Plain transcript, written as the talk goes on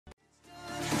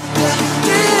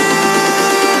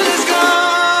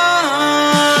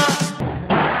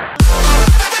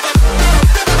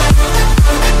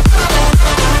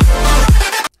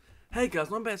guys,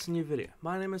 welcome back to a new video.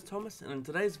 My name is Thomas, and in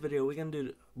today's video we're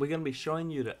gonna be showing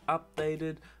you the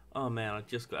updated. Oh man, I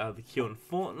just got out of the queue in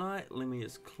Fortnite. Let me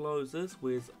just close this.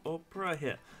 Where's Opera? Right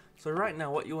here. So right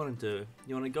now, what you want to do,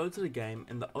 you want to go to the game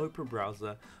in the Opera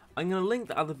browser. I'm gonna link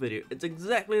the other video. It's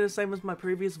exactly the same as my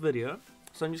previous video,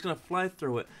 so I'm just gonna fly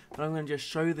through it. But I'm gonna just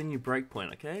show you the new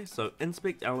Brakpoint. Okay, so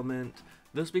inspect element.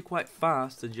 This will be quite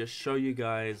fast to just show you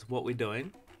guys what we're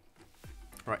doing.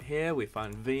 Right here we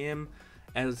find VM.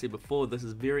 As I said before, this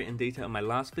is very in detail in my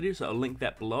last video, so I'll link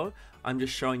that below. I'm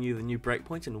just showing you the new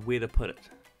breakpoints and where to put it.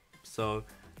 So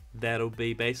that'll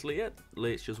be basically it.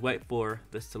 Let's just wait for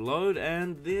this to load,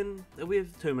 and then we have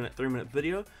a 2-minute, 3-minute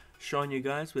video showing you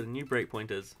guys where the new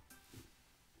breakpoint is.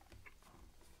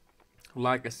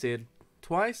 Like I said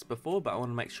twice before, but I want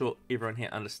to make sure everyone here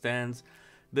understands.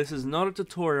 This is not a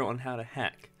tutorial on how to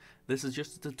hack. This is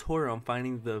just a tutorial on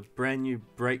finding the brand new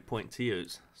breakpoint to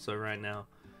use. So right now,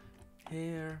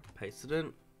 here, paste it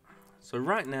in. So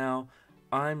right now,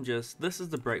 this is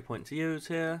the breakpoint to use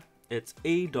here. It's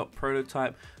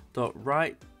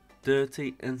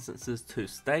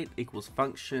e.prototype.writeDirtyInstancesToState equals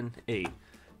function e.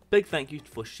 Big thank you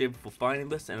for Chev for finding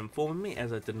this and informing me,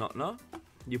 as I did not know.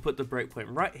 You put the breakpoint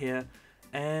right here,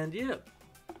 and yeah,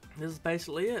 this is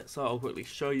basically it. So I'll quickly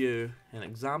show you an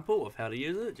example of how to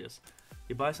use it. Just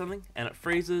you buy something and it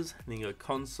freezes, and then you go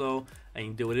console and you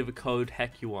can do whatever code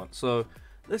hack you want. So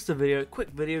this is a video, quick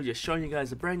video, just showing you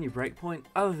guys a brand new breakpoint.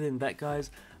 Other than that,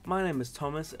 guys, my name is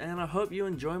Thomas, and I hope you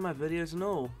enjoy my videos and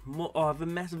all. I have a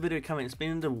massive video coming. It's been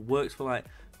in the works for like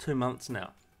 2 months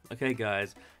now. Okay,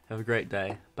 guys, have a great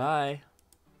day. Bye.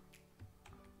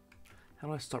 How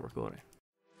do I stop recording?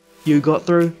 You got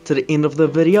through to the end of the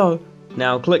video.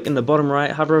 Now click in the bottom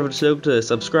right, hover over the circle to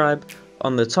subscribe.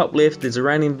 On the top left there's a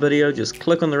random video, just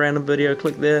click on the random video,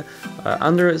 click there.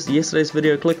 Under it's yesterday's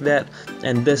video, click that,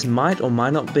 and this might or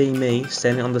might not be me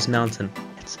standing on this mountain.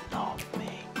 It's not me.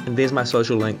 And there's my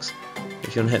social links.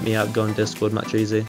 If you want to hit me up, go on Discord, much easier.